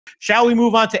Shall we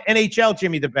move on to NHL,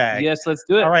 Jimmy the Bag? Yes, let's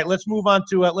do it. All right, let's move on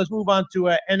to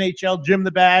NHL, Jim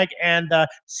the Bag. And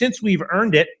since we've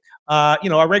earned it,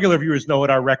 our regular viewers know what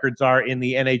our records are in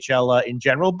the NHL in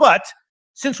general. But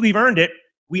since we've earned it,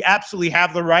 we absolutely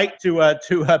have the right to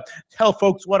tell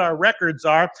folks what our records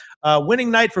are.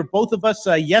 Winning night for both of us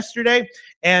yesterday,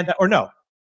 or no.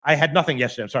 I had nothing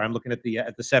yesterday. I'm sorry. I'm looking at the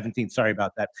 17th. Sorry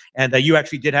about that. And you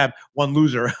actually did have one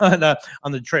loser on the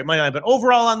Detroit money line. But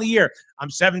overall on the year, I'm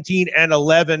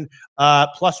 17-11,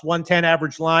 plus 110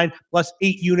 average line, plus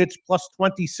 8 units, plus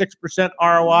 26%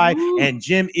 ROI. Ooh. And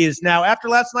Jim is now, after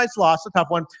last night's loss, a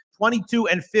tough one,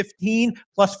 22-15,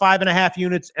 plus 5.5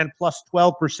 units, and plus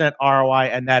 12% ROI,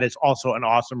 and that is also an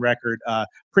awesome record.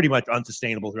 Pretty much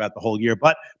unsustainable throughout the whole year,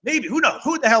 but maybe, who knows?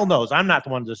 Who the hell knows? I'm not the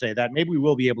one to say that. Maybe we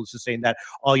will be able to sustain that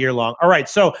all year long. All right,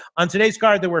 so on today's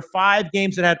card, there were 5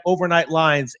 games that had overnight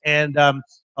lines, and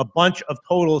a bunch of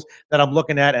totals that I'm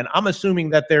looking at, and I'm assuming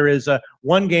that there is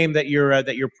one game that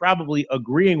you're probably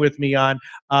agreeing with me on.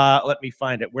 Let me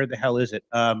find it. Where the hell is it?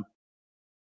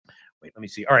 Wait, let me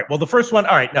see. All right. Well, the first one.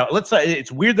 All right. Now let's.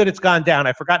 It's weird that it's gone down.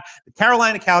 I forgot. The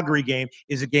Carolina-Calgary game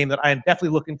is a game that I am definitely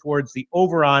looking towards the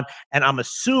over on, and I'm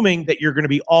assuming that you're going to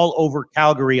be all over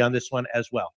Calgary on this one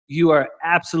as well. You are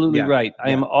absolutely right. I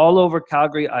am all over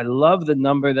Calgary. I love the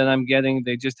number that I'm getting.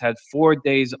 They just had 4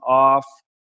 days off.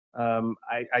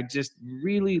 I just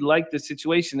really like the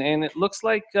situation, and it looks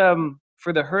like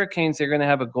for the Hurricanes, they're going to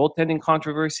have a goaltending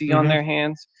controversy on their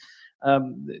hands.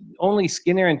 Only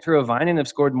Skinner and Turovainen have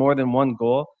scored more than 1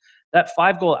 goal. That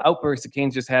 5-goal outburst the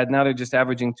Canes just had, now they're just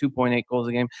averaging 2.8 goals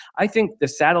a game. I think the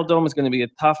Saddle Dome is going to be a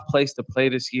tough place to play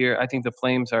this year. I think the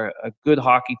Flames are a good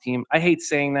hockey team. I hate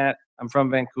saying that. I'm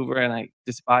from Vancouver, and I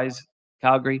despise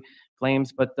Calgary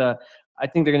Flames, but I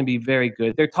think they're going to be very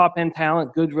good. Their top-end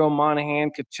talent, Goodrow, Monahan,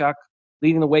 Tkachuk,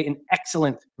 leading the way, an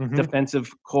excellent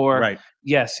defensive core. Right.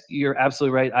 Yes, you're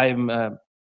absolutely right. I am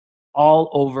all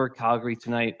over Calgary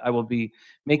tonight. I will be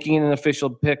making it an official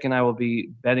pick, and I will be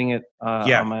betting it on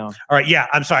my own. All right. Yeah.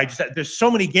 I'm sorry. There's so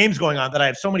many games going on that I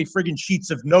have so many friggin' sheets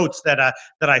of notes that I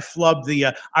flubbed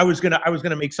the. I was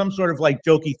gonna make some sort of like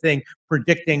jokey thing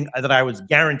predicting that I was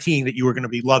guaranteeing that you were gonna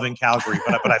be loving Calgary,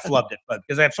 but I flubbed it. But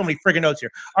because I have so many friggin' notes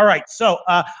here. All right. So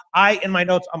in my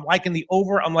notes, I'm liking the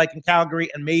over. I'm liking Calgary,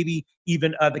 and maybe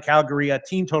even the Calgary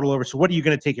team total over. So what are you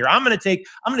going to take here? I'm going to take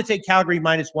Calgary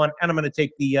 -1, and I'm going to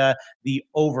take the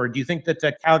over. Do you think that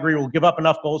Calgary will give up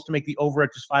enough goals to make the over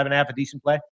at just 5.5 a decent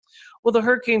play? Well, the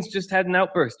Hurricanes just had an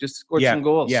outburst, just scored some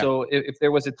goals. Yeah. So if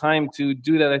there was a time to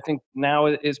do that, I think now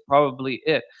is probably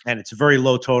it. And it's a very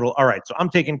low total. All right, so I'm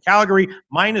taking Calgary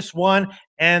 -1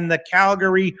 and the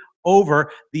Calgary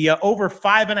over. The over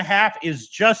 5.5 is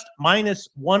just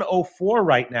 -104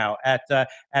 right now at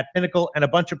Pinnacle and a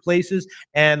bunch of places.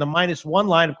 And the -1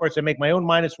 line, of course, I make my own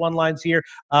 -1 lines here.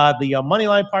 The money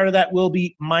line part of that will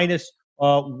be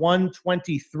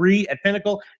 -123 at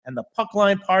Pinnacle, and the puck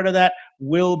line part of that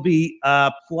will be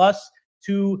plus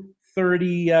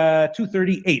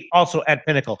 238 also at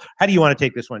Pinnacle. How do you want to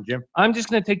take this one, Jim? I'm just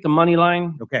going to take the money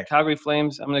line. Okay. Calgary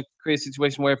Flames. I'm going to create a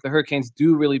situation where if the Hurricanes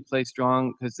do really play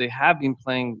strong, because they have been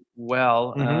playing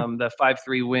well, the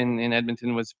 5-3 win in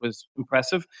Edmonton was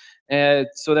impressive.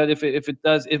 So that if it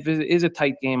is a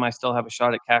tight game, I still have a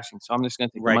shot at cashing. So I'm just going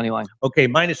to take the money line. Okay,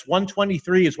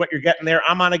 -123 is what you're getting there.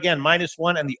 I'm on again,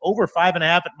 -1, and the over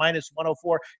 5.5 at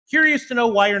 -104. Curious to know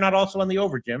why you're not also on the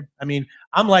over, Jim. I mean,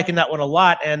 I'm liking that one a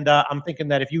lot, and I'm thinking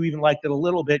that if you even liked it a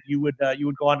little bit, you would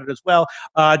go on it as well.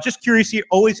 Just curious here.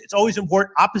 It's always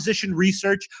important. Opposition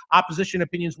research, opposition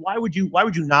opinions. Why would you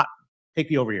not take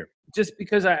the over here? Just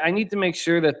because I need to make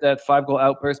sure that 5-goal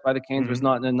outburst by the Canes was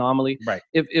not an anomaly. Right.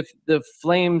 If the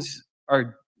Flames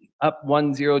are up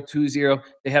 1-0, 2-0,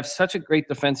 they have such a great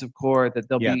defensive core that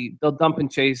they'll dump and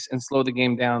chase and slow the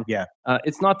game down. Yeah.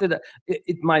 It's not that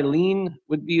my lean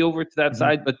would be over to that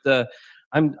side, but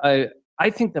I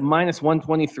think the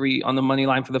 -123 on the money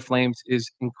line for the Flames is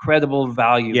incredible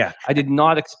value. Yeah. I did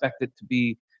not expect it to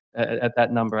be at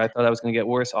that number. I thought I was going to get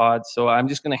worse odds. So I'm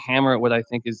just going to hammer at what I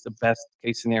think is the best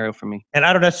case scenario for me. And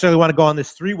I don't necessarily want to go on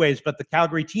this 3 ways, but the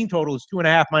Calgary team total is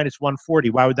 2.5 -140.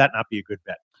 Why would that not be a good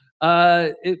bet?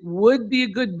 It would be a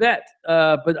good bet,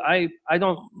 but I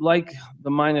don't like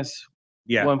the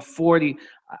 -140.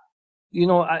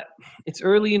 It's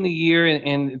early in the year,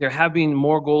 and there have been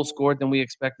more goals scored than we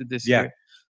expected this year.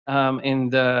 I'm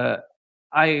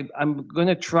going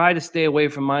to try to stay away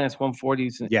from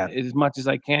 -140s as much as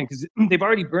I can, because they've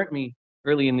already burnt me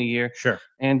early in the year. Sure.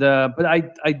 And but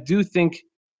I do think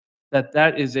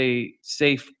that is a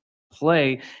safe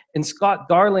play. And Scott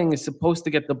Darling is supposed to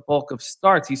get the bulk of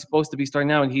starts. He's supposed to be starting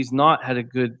now, and he's not had a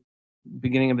good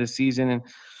beginning of the season. And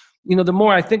the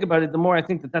more I think about it, the more I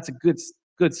think that that's a good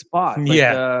spot. Like,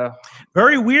 Yeah.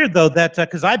 Very weird though that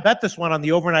because I bet this one on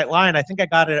the overnight line. I think I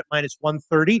got it at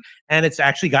 -130, and it's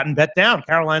actually gotten bet down.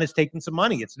 Carolina's taking some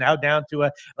money. It's now down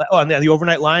to on the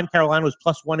overnight line. Carolina was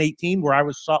 +118 where I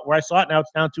saw it. Now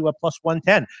it's down to a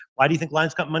 +110. Why do you think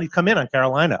lines got money come in on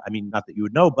Carolina? I mean, not that you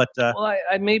would know, but well,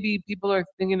 maybe people are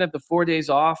thinking that the 4 days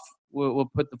off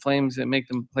will put the Flames and make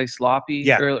them play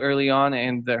sloppy early on,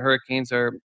 and the Hurricanes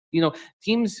are,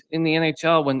 teams in the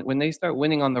NHL when they start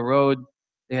winning on the road,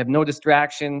 they have no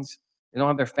distractions. They don't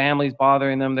have their families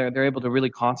bothering them. They're able to really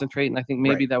concentrate, and I think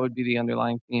maybe that would be the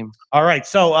underlying theme. All right,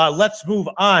 so let's move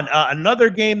on. Another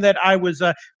game that I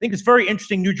think is very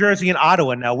interesting: New Jersey and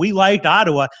Ottawa. Now we liked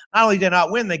Ottawa. Not only did not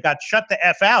win, they got shut the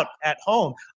f out at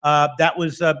home. That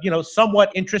was somewhat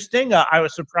interesting. I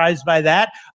was surprised by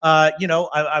that. I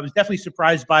was definitely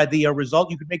surprised by the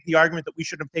result. You could make the argument that we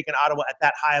should have taken Ottawa at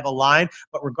that high of a line,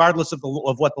 but regardless of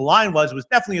what the line was, it was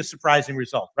definitely a surprising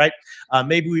result, right?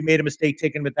 Maybe we made a mistake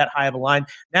taking them at that high of a line.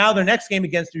 Now their next game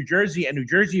against New Jersey, and New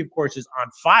Jersey, of course, is on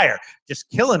fire, just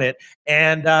killing it.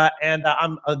 And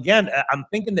I'm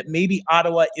thinking that maybe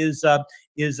Ottawa is going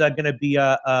to be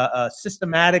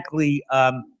systematically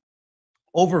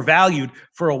overvalued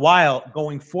for a while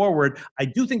going forward. I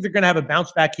do think they're going to have a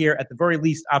bounce back here at the very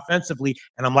least offensively,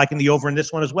 and I'm liking the over in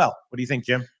this one as well. What do you think,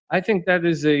 Jim? I think that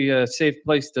is a safe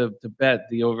place to bet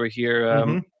the over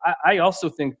here. I also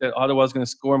think that Ottawa is going to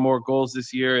score more goals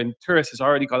this year, and Turris has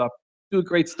already got off to a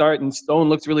great start, and Stone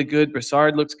looks really good.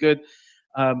 Brassard looks good.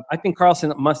 I think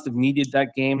Carlson must have needed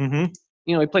that game.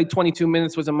 He played 22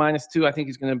 minutes, was a -2. I think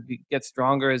he's going to get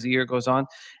stronger as the year goes on.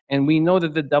 And we know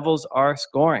that the Devils are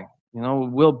scoring.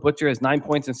 Will Butcher has 9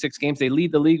 points in 6 games. They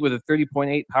lead the league with a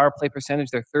 30.8 power play percentage.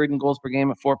 They're third in goals per game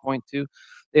at 4.2.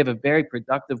 They have a very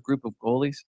productive group of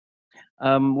goalies.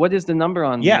 What is the number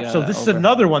on so this is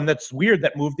another one that's weird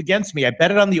that moved against me. I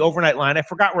bet it on the overnight line. I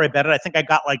forgot where I bet it. I think I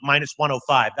got like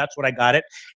 -105. That's what I got it.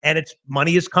 And its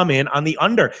money has come in on the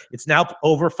under. It's now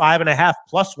over 5.5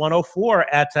 +104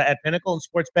 at Pinnacle and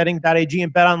sportsbetting.ag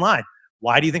and Bet Online.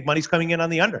 Why do you think money's coming in on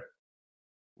the under?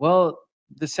 Well,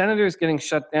 the Senators getting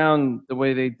shut down the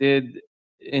way they did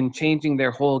in changing their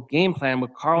whole game plan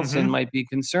with Carlson might be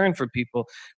concern for people.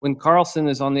 When Carlson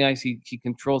is on the ice, he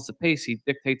controls the pace, he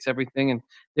dictates everything, and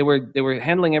they were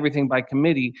handling everything by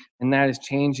committee, and that is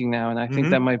changing now. And I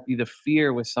think that might be the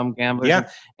fear with some gamblers. Yeah.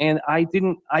 And I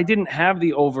didn't have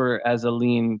the over as a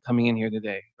lean coming in here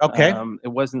today. Okay. It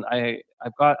wasn't.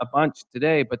 I've got a bunch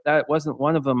today, but that wasn't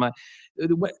one of them.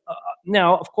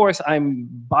 Now, of course, I'm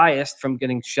biased from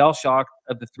getting shell shocked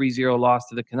of the 3-0 loss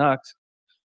to the Canucks.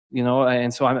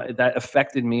 And so that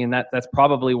affected me, and that's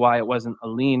probably why it wasn't a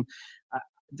lean.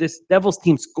 This Devils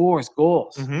team scores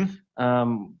goals,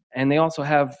 and they also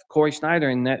have Corey Schneider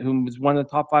in net, who was one of the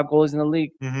top 5 goalies in the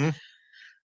league.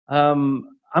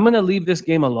 I'm going to leave this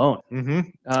game alone,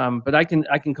 but I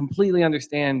can completely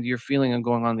understand your feeling on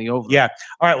going on the over. Yeah.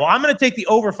 All right. Well, I'm going to take the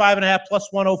over 5.5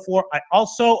 +104. I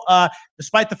also,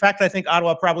 despite the fact that I think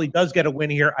Ottawa probably does get a win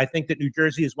here, I think that New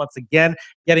Jersey is once again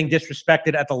getting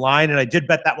disrespected at the line, and I did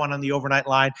bet that one on the overnight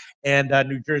line. And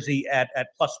New Jersey at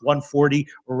 +140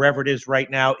 or wherever it is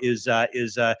right now is I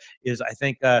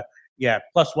think.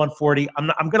 +140. I'm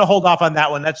going to hold off on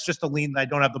that one. That's just a lean that I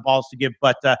don't have the balls to give,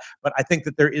 but I think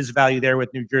that there is value there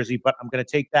with New Jersey. But I'm going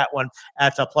to take that one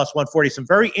at +140. Some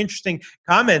very interesting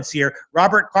comments here.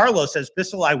 Robert Carlos says,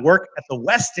 "Bissell, I work at the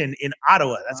Westin in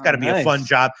Ottawa." That's got to be a fun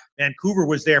job. Vancouver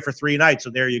was there for 3 nights, so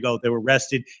there you go. They were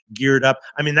rested, geared up.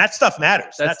 I mean, that stuff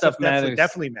matters. That stuff matters.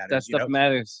 Definitely matters. That stuff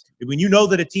matters. When you know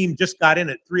that a team just got in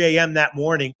at 3 a.m. that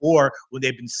morning, or when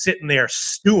they've been sitting there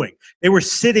stewing. They were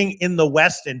sitting in the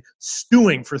Westin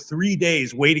stewing for 3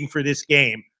 days waiting for this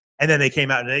game. And then they came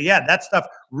out and that stuff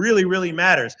really, really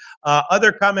matters.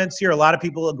 Other comments here, a lot of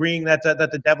people agreeing that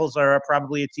the Devils are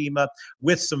probably a team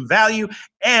with some value.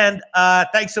 And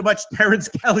thanks so much, Terrence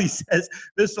Kelly says,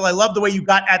 "Bissell, I love the way you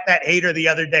got at that hater the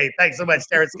other day." Thanks so much,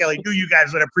 Terrence Kelly. Knew you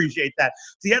guys would appreciate that.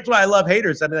 See, that's why I love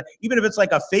haters. I mean, even if it's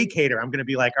like a fake hater, I'm going to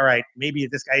be like, all right, maybe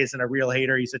this guy isn't a real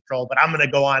hater. He's a troll, but I'm going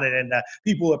to go on it and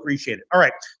people will appreciate it. All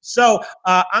right. So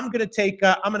I'm going to take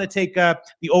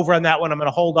the over on that one. I'm going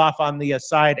to hold off on the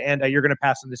side, and you're going to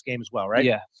pass on this game as well, right?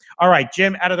 Yeah. All right,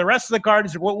 Jim, out of the rest of the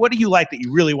cards, what do you like that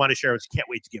you really want to share with us? Can't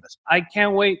wait to give us. I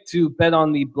can't wait to bet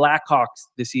on the Blackhawks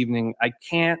this evening. I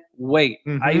can't wait.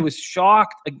 I was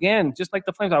shocked again, just like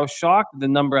the Flames. I was shocked at the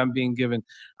number I'm being given.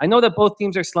 I know that both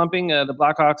teams are slumping. The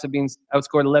Blackhawks have been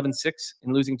outscored 11-6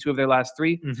 and losing 2 of their last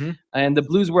 3. And the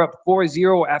Blues were up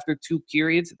 4-0 after 2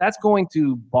 periods. That's going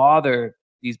to bother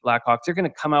these Blackhawks. They're going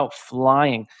to come out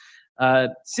flying.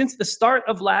 Since the start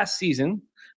of last season,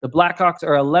 The Blackhawks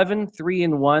are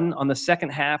 11-3-1 on the second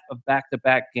half of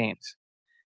back-to-back games.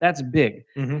 That's big.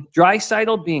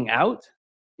 Draisaitl being out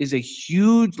is a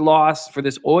huge loss for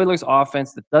this Oilers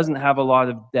offense that doesn't have a lot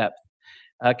of depth.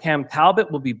 Cam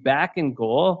Talbot will be back in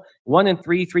goal. 1-3,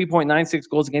 3.96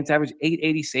 goals against average,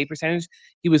 880 save percentage.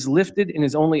 He was lifted in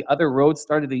his only other road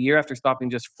start of the year after stopping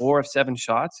just 4 of 7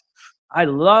 shots. I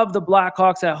love the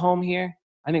Blackhawks at home here.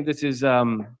 I think this is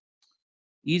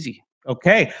easy.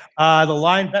 Okay.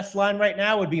 The best line right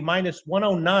now would be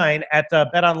 -109 at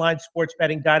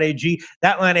betonlinesportsbetting.ag.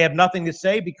 That line I have nothing to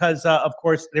say because, of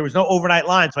course, there was no overnight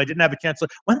line, so I didn't have a chance to.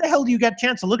 When the hell do you get a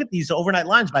chance to look at these overnight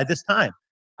lines by this time?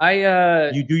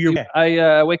 You do your.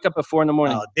 I wake up at 4 a.m.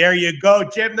 Oh, there you go,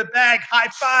 Jim the Bag. High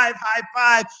five, high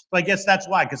five. So I guess that's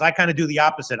why, because I kind of do the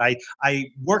opposite. I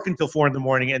work until 4 a.m.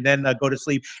 and then go to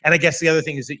sleep. And I guess the other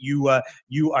thing is that you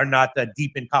are not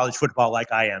deep in college football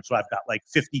like I am. So I've got like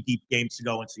 50 deep games to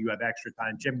go, and so you have extra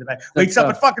time. Jim the Bag wakes up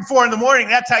at fucking 4 a.m.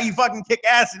 That's how you fucking kick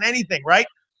ass in anything, right?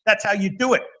 That's how you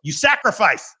do it. You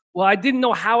sacrifice. Well, I didn't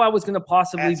know how I was going to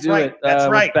possibly do it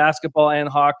with basketball and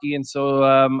hockey, and so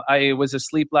I was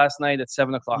asleep last night at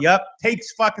 7 o'clock. Yep,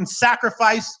 takes fucking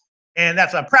sacrifice, and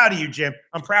I'm proud of you, Jim.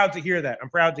 I'm proud to hear that.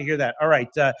 All right,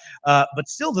 but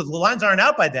still, the lines aren't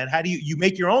out by then. How do you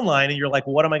make your own line, and you're like,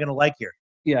 well, what am I going to like here?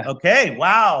 Yeah. Okay.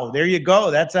 Wow. There you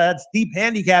go. That's deep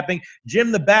handicapping.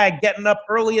 Jim the Bag getting up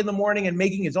early in the morning and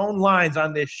making his own lines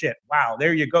on this shit. Wow.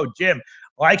 There you go, Jim.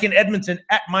 Like in Edmonton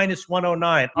at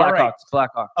 -109. All right.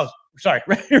 Blackhawks. Oh, sorry.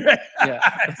 Right. Yeah.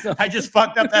 I just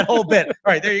fucked up that whole bit. All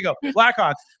right, there you go.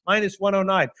 Blackhawks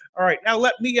 -109. All right, now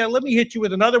let me hit you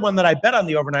with another one that I bet on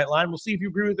the overnight line. We'll see if you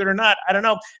agree with it or not. I don't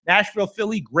know. Nashville,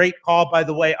 Philly, great call by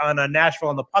the way on Nashville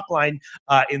on the puck line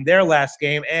in their last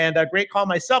game, and a great call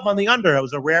myself on the under. It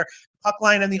was a rare puck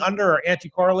line and the under are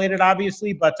anti-correlated,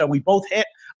 obviously, but we both hit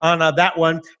on that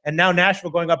one. And now Nashville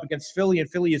going up against Philly, and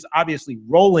Philly is obviously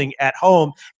rolling at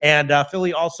home. And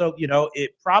Philly also,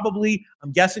 it probably,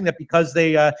 I'm guessing that because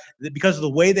of the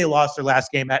way they lost their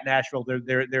last game at Nashville,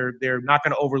 they're not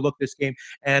going to overlook this game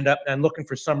and looking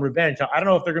for some revenge. Now, I don't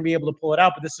know if they're going to be able to pull it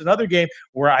out, but this is another game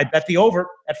where I bet the over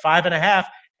at 5.5,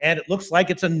 and it looks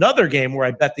like it's another game where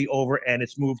I bet the over and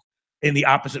it's moved in the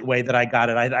opposite way that I got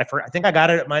it. I think I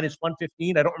got it at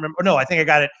 -115. I don't remember. No, I think I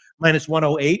got it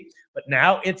 -108. But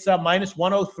now it's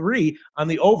 -103 on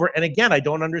the over. And again, I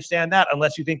don't understand that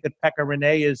unless you think that Pekka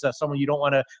Rinne is someone you don't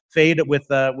want to fade with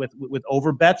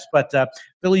over bets. But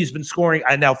Philly's been scoring.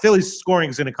 Now Philly's scoring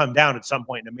is going to come down at some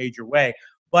point in a major way.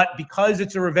 But because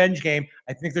it's a revenge game,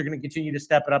 I think they're going to continue to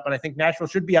step it up. And I think Nashville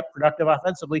should be up productive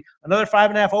offensively. Another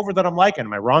 5.5 over that I'm liking.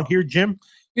 Am I wrong here, Jim?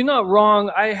 You're not wrong.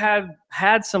 I have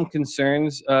had some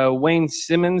concerns. Wayne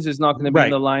Simmons is not going to be in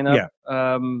the lineup.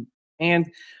 Yeah.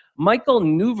 And Michael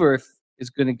Neuwirth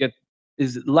is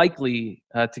likely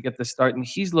to get the start, and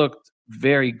he's looked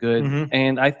very good.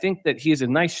 And I think that he has a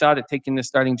nice shot at taking the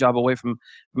starting job away from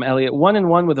Elliott.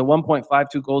 1-1 with a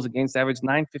 1.52 goals against average,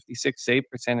 956 save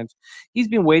percentage. He's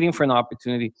been waiting for an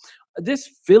opportunity. This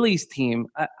Phillies team,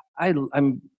 I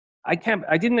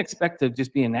didn't expect to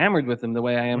just be enamored with them the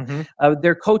way I am.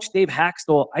 Their coach, Dave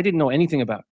Haxtell, I didn't know anything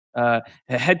about. A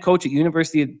head coach at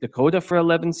University of Dakota for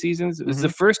 11 seasons. It was the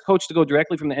first coach to go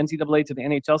directly from the NCAA to the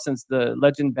NHL since the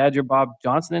legend Badger Bob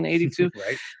Johnson in '82.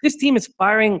 Right. This team is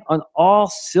firing on all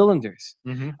cylinders.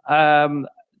 After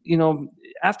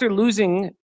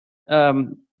losing,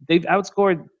 they've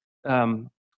outscored the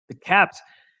Caps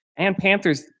and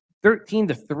Panthers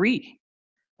 13-3.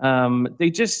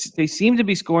 They seem to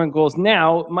be scoring goals.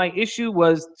 Now, my issue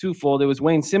was twofold. It was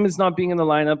Wayne Simmons not being in the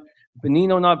lineup,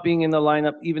 Bonino not being in the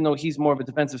lineup, even though he's more of a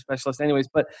defensive specialist anyways.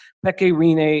 But Pekka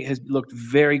Rinne has looked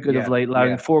very good of late,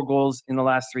 allowing 4 goals in the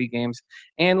last 3 games.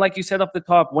 And like you said up the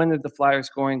top, when is the Flyers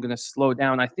scoring going to slow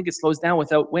down? I think it slows down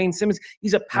without Wayne Simmons.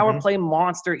 He's a power play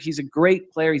monster. He's a great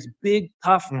player. He's big,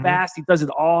 tough, fast. He does it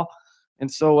all.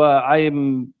 And so I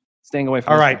am staying away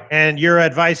from. All right, and your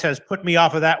advice has put me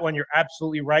off of that one. You're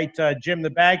absolutely right, Jim the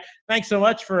Bag. Thanks so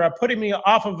much for putting me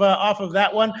off of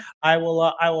that one. I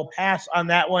will pass on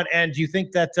that one. And do you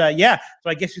think that so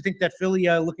I guess you think that Philly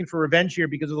looking for revenge here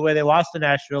because of the way they lost to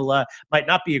Nashville might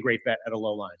not be a great bet at a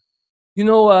low line?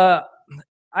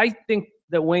 I think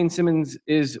that Wayne Simmons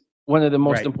is one of the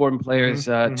most important players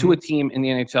to a team in the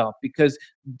NHL because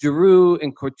Giroux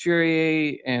and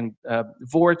Couturier and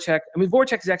Voracek. I mean,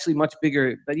 Voracek is actually much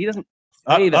bigger, but he doesn't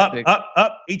play that big.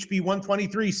 HB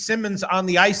 123. Simmons on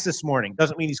the ice this morning.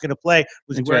 Doesn't mean he's going to play.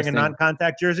 Was he wearing a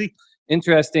non-contact jersey?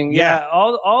 Interesting. Yeah.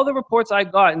 All the reports I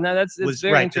got, and that's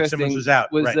very interesting. Simmons was out.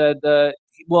 That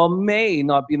may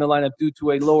not be in the lineup due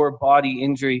to a lower body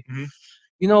injury.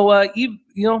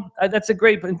 That's a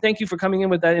great, and thank you for coming in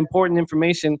with that important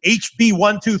information.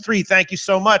 HB123, thank you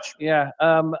so much. Yeah,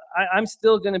 I'm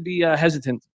still going to be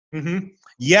hesitant.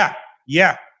 Yeah.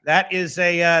 That is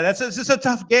this is a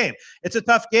tough game. It's a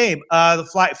tough game.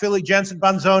 The Philly Jensen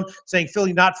Bunzone saying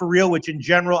Philly not for real, which in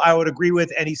general I would agree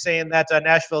with, and he's saying that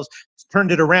Nashville's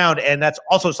turned it around, and that's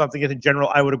also something that in general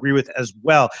I would agree with as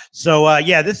well. So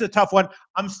yeah, this is a tough one.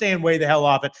 I'm staying way the hell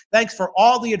off it. Thanks for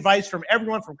all the advice from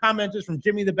everyone, from commenters, from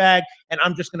Jimmy the Bag, and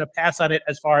I'm just going to pass on it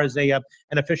as far as an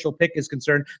official pick is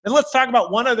concerned. Then let's talk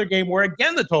about one other game where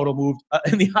again the total moved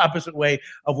in the opposite way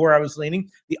of where I was leaning.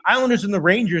 The Islanders and the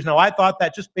Rangers. Now I thought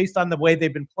that just based on the way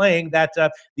they've been playing, that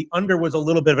the under was a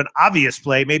little bit of an obvious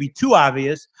play, maybe too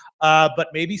obvious, but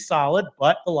maybe solid.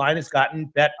 But the line has gotten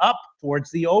bet up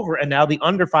towards the over, and now the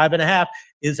under 5.5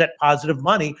 is at positive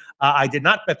money. I did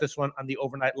not bet this one on the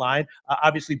overnight line.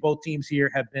 Obviously, both teams here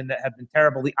have been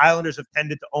terrible. The Islanders have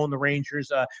tended to own the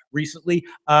Rangers recently,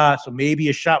 so maybe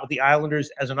a shot with the Islanders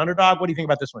as an underdog. What do you think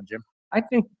about this one, Jim? I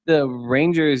think the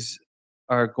Rangers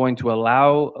are going to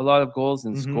allow a lot of goals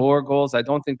and score goals. I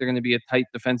don't think they're going to be a tight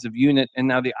defensive unit, and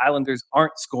now the Islanders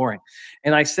aren't scoring.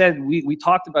 And I said, we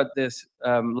talked about this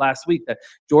last week, that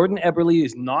Jordan Eberle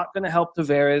is not going to help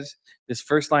Tavares. This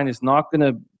first line is not going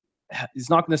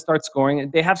to start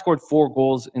scoring. They have scored 4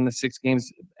 goals in the 6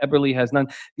 games. Eberle has none.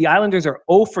 The Islanders are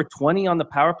 0 for 20 on the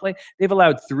power play. They've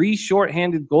allowed 3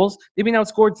 shorthanded goals. They've been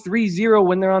outscored 3-0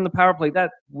 when they're on the power play.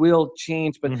 That will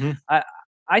change, but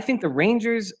I think the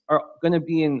Rangers are going to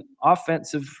be in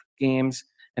offensive games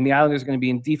and the Islanders are going to be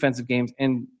in defensive games.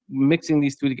 And mixing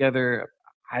these two together,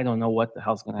 I don't know what the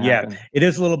hell's going to happen. Yeah, it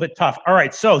is a little bit tough. All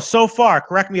right, so far,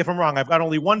 correct me if I'm wrong, I've got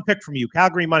only one pick from you,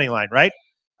 Calgary money line, right?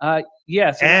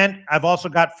 Yes. And I've also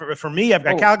got, for me, I've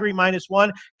got Calgary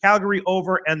 -1, Calgary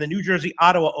over, and the New Jersey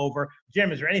Ottawa over.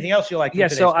 Jim, is there anything else you like? Yeah,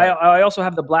 so I also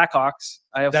have the Blackhawks.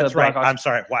 That's right. I'm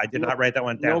sorry. Well, I did not write that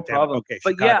one down. No problem. Okay,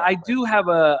 but Chicago. Yeah, I do have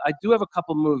a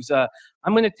couple moves. I'm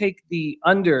going to take the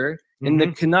under in the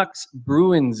Canucks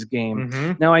Bruins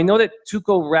game. Now I know that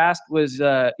Tuukka Rask was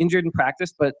injured in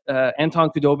practice, but Anton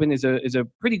Khudobin is a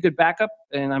pretty good backup,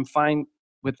 and I'm fine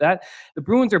with that. The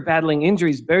Bruins are battling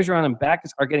injuries. Bergeron and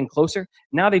Backes are getting closer.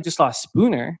 Now they just lost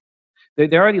Spooner. They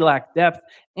already lack depth.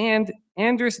 And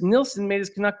Anders Nilsson made his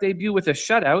Canuck debut with a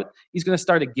shutout. He's going to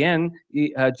start again.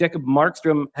 Jacob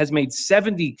Markstrom has made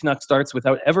 70 Canuck starts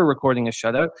without ever recording a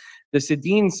shutout. The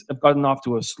Sedins have gotten off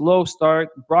to a slow start.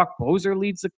 Brock Boeser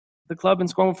leads the club in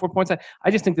scoring with 4 points.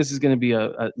 I just think this is going to be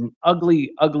an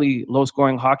ugly,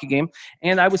 low-scoring hockey game.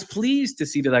 And I was pleased to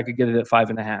see that I could get it at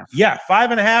 5.5. Yeah,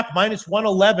 5.5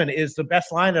 -111 is the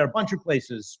best line at a bunch of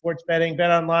places. Sports betting,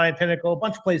 Bet Online, Pinnacle, a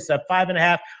bunch of places have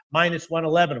 5.5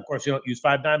 -111. Of course, you don't use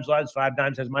 5 dimes lines. 5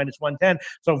 dimes has -110.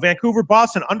 So Vancouver,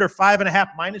 Boston under 5.5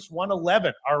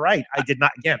 -111. All right, I did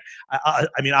not again. I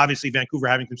mean, obviously Vancouver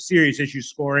having some serious issues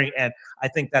scoring, and I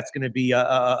think that's going to be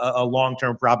a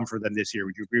long-term problem for them this year.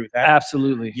 Would you agree with that?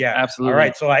 Absolutely. Yeah. Absolutely. All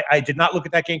right. So I did not look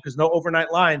at that game because no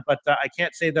overnight line, but I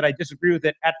can't say that I disagree with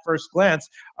it at first glance.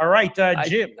 All right,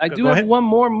 Jim. I do have one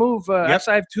more move.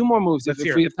 Actually, I have 2 more moves if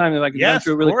we have time. If I can run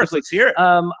through really quickly. Let's hear it.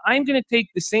 I'm going to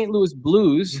take the St. Louis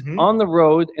Blues on the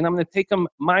road, and I'm going to take them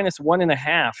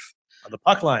 -1.5. On the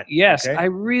puck line. Yes, okay. I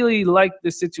really like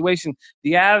this situation.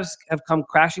 The Avs have come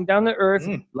crashing down to earth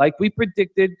like we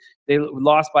predicted. They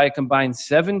lost by a combined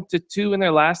 7-2 in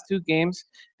their last 2 games.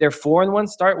 Their 4-1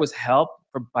 start was helped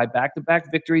by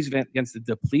back-to-back victories against the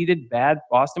depleted, bad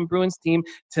Boston Bruins team.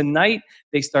 Tonight,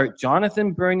 they start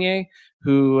Jonathan Bernier,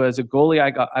 who is a goalie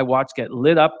I watched get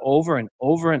lit up over and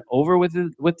over and over with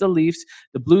the Leafs.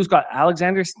 The Blues got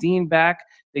Alexander Steen back.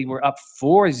 They were up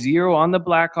 4-0 on the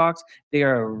Blackhawks. They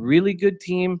are a really good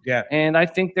team, and I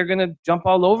think they're going to jump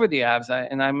all over the Avs.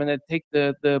 And I'm going to take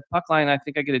the puck line. I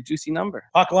think I get a juicy number.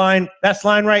 Puck line, best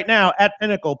line right now at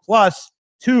Pinnacle,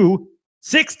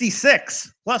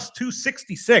 +266.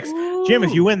 +266. Ooh. Jim,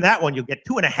 if you win that one, you'll get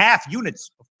 2.5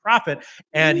 units of profit.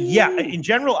 And yeah, in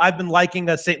general, I've been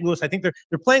liking St. Louis. I think they're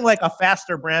playing like a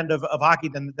faster brand of hockey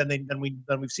than we've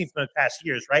seen from the past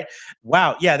years, right?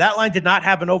 Wow, yeah, that line did not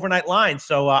have an overnight line.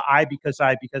 So because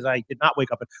I did not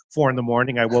wake up at 4 a.m,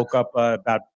 I woke up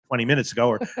about 20 minutes ago,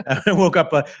 or I woke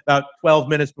up about 12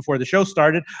 minutes before the show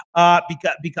started,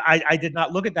 because I did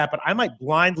not look at that, but I might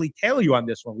blindly tail you on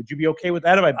this one. Would you be okay with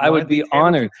that? If I would be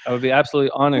honored. I would be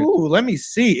absolutely honored. Ooh, let me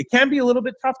see. It can be a little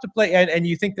bit tough to play, and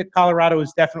you think that Colorado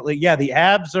is definitely, the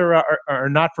Avs are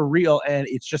not for real, and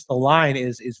it's just the line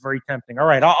is very tempting. All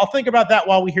right, I'll think about that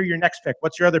while we hear your next pick.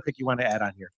 What's your other pick you want to add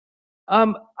on here?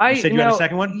 You said you had a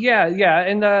second one? Yeah,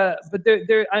 and but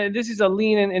this is a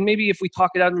lean, and maybe if we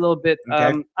talk it out a little bit,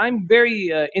 Okay. I'm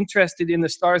very interested in the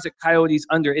Stars at Coyotes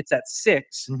under. It's at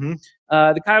 6. Mm-hmm.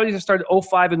 The Coyotes have started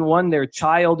 0-5-1. Their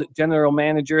child general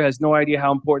manager has no idea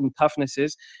how important toughness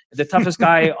is. The toughest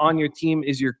guy on your team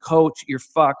is your coach. You're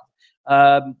fucked.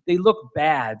 They look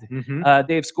bad. Mm-hmm.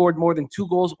 They've scored more than 2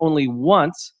 goals only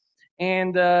once,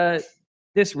 and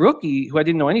this rookie, who I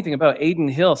didn't know anything about, Aiden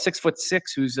Hill, 6'6",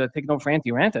 who's taking over for Antti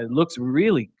Ranta, looks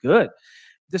really good.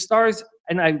 The Stars,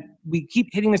 and we keep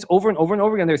hitting this over and over and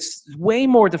over again. There's way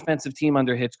more defensive team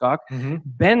under Hitchcock. Mm-hmm.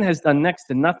 Ben has done next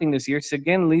to nothing this year.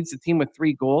 Seguin leads the team with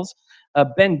 3 goals.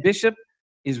 Ben Bishop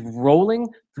is rolling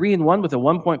 3-1 with a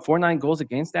 1.49 goals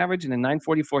against average and a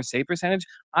 944 save percentage.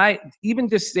 Even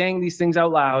just saying these things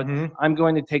out loud, I'm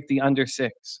going to take the under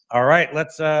 6. All right,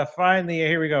 let's find the,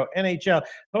 here we go, NHL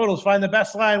totals. Find the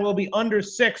best line will be under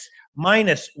 6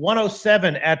 minus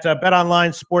 107 at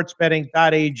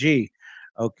betonlinesportsbetting.ag.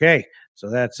 Okay, so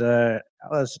that's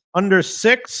under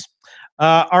 6.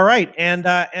 All right, and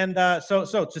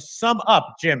so to sum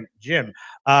up, Jim,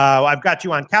 I've got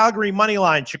you on Calgary money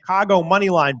line, Chicago money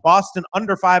line, Boston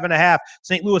under 5.5,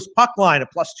 St. Louis puck line at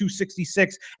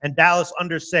 +266, and Dallas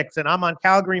under 6. And I'm on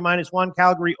Calgary -1,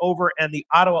 Calgary over, and the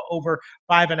Ottawa over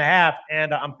 5.5.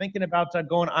 And I'm thinking about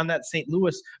going on that St.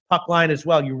 Louis puck line as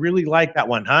well. You really like that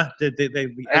one, huh? The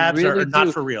abs really are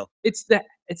not for real. It's the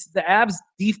Abs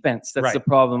defense that's the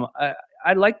problem.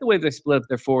 I like the way they split up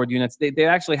their forward units. They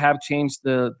actually have changed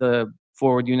the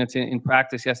forward units in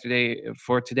practice yesterday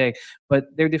for today, but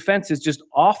their defense is just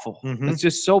awful. It's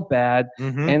just so bad,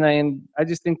 and I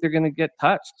just think they're going to get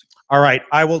touched. All right,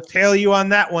 I will tail you on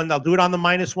that one. I'll do it on the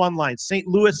 -1 line. St.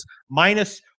 Louis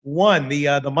 -1.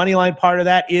 The money line part of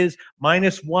that is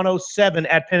 -107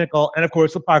 at Pinnacle, and of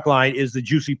course the puck line is the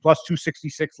juicy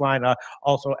 +266 line,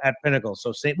 also at Pinnacle.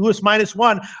 So St. Louis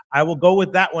 -1, I will go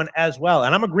with that one as well.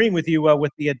 And I'm agreeing with you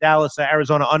with the Dallas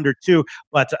Arizona under 2.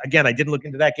 But again, I didn't look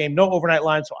into that game. No overnight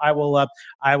line, so I will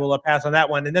pass on that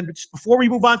one. And then just before we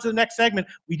move on to the next segment,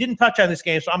 we didn't touch on this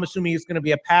game, so I'm assuming it's going to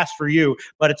be a pass for you.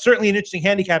 But it's certainly an interesting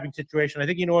handicapping situation. I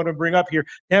think you know what I'm going to bring up here.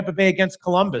 Tampa Bay against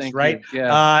Columbus, right?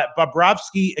 Yeah.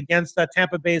 Bobrovsky against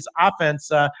Tampa Bay's offense.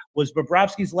 Was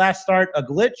Bobrovsky's last start a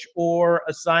glitch or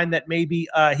a sign that maybe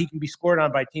he can be scored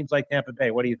on by teams like Tampa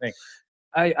Bay? What do you think?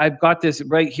 I've got this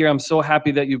right here. I'm so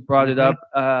happy that you brought it up.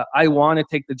 I want to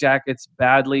take the Jackets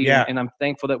badly, and I'm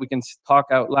thankful that we can talk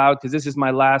out loud because this is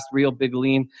my last real big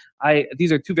lean.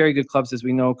 These are 2 very good clubs, as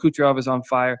we know. Kucherov is on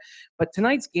fire. But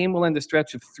tonight's game will end a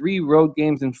stretch of 3 road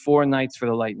games in 4 nights for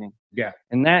the Lightning. Yeah.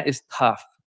 And that is tough.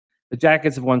 The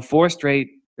Jackets have won 4 straight.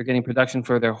 They're getting production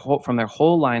from their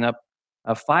whole lineup.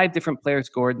 5 different players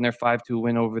scored in their 5-2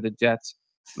 win over the Jets.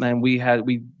 And we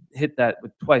hit that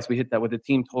twice. We hit that with the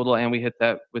team total, and we hit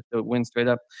that with the win straight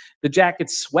up. The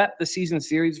Jackets swept the season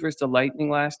series versus the Lightning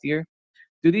last year.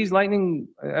 Do these Lightning,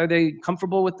 are they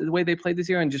comfortable with the way they played this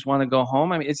year and just want to go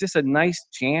home? I mean, is this a nice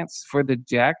chance for the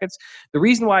Jackets? The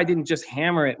reason why I didn't just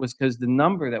hammer it was because the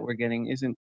number that we're getting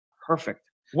isn't perfect.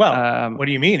 Well, what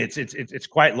do you mean? It's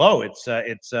quite low. It's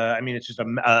I mean, it's just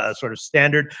a sort of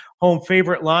standard home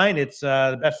favorite line. It's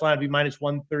the best line would be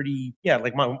 -130. Yeah,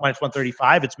 like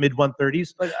 -135. It's mid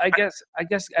 130s. But I guess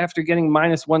after getting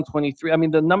 -123, I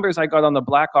mean, the numbers I got on the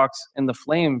Blackhawks and the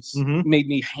Flames made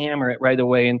me hammer it right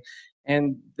away.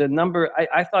 And the number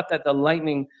I thought that the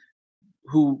Lightning,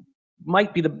 who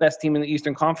might be the best team in the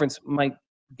Eastern Conference, might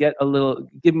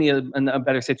give me a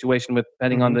better situation with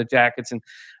betting on the Jackets. And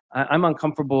I'm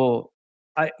uncomfortable.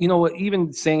 You know what?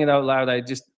 Even saying it out loud, I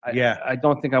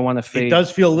don't think I want to fade. It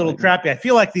does feel a little trappy. I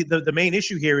feel like the main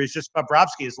issue here is just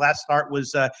Bobrovsky. His last start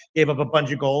was gave up a bunch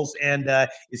of goals, and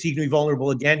is he going to be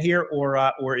vulnerable again here, or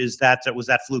was that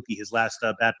fluky? His last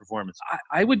bad performance.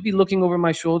 I would be looking over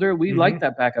my shoulder. We like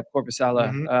that backup,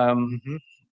 Korpisalo.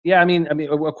 Yeah, I mean,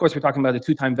 of course, we're talking about a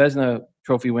 2-time Vezina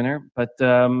Trophy winner, but.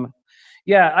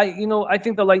 Yeah, I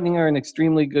think the Lightning are an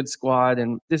extremely good squad,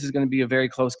 and this is going to be a very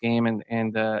close game. And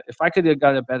if I could have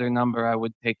got a better number, I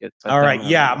would take it. All right,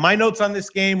 yeah. My notes on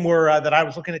this game were that I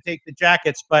was looking to take the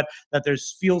Jackets, but that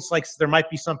feels like there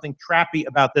might be something trappy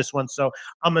about this one, so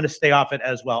I'm going to stay off it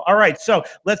as well. All right, so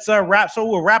let's wrap. So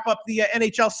we'll wrap up the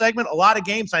NHL segment. A lot of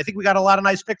games. I think we got a lot of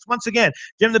nice picks. Once again,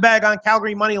 Jim the Bag on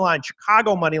Calgary money line,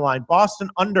 Chicago money line,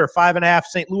 Boston under 5.5,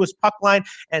 St. Louis puck line,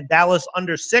 and Dallas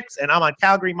under 6. And I'm on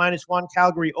Calgary -1.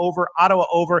 Calgary over, Ottawa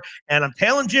over, and I'm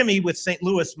tailing Jimmy with St.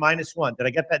 Louis -1. Did I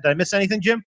get that? Did I miss anything,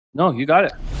 Jim? No, you got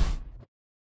it.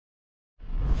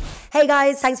 Hey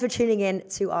guys, thanks for tuning in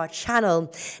to our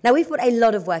channel. Now, we've put a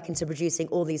lot of work into producing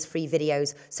all these free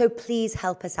videos, so please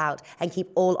help us out and keep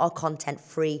all our content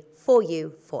free for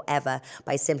you forever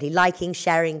by simply liking,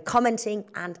 sharing, commenting,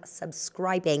 and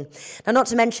subscribing. Now, not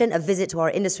to mention, a visit to our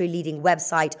industry-leading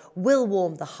website will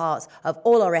warm the hearts of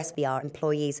all our SBR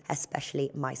employees,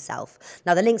 especially myself.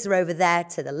 Now, the links are over there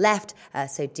to the left,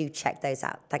 so do check those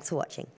out. Thanks for watching.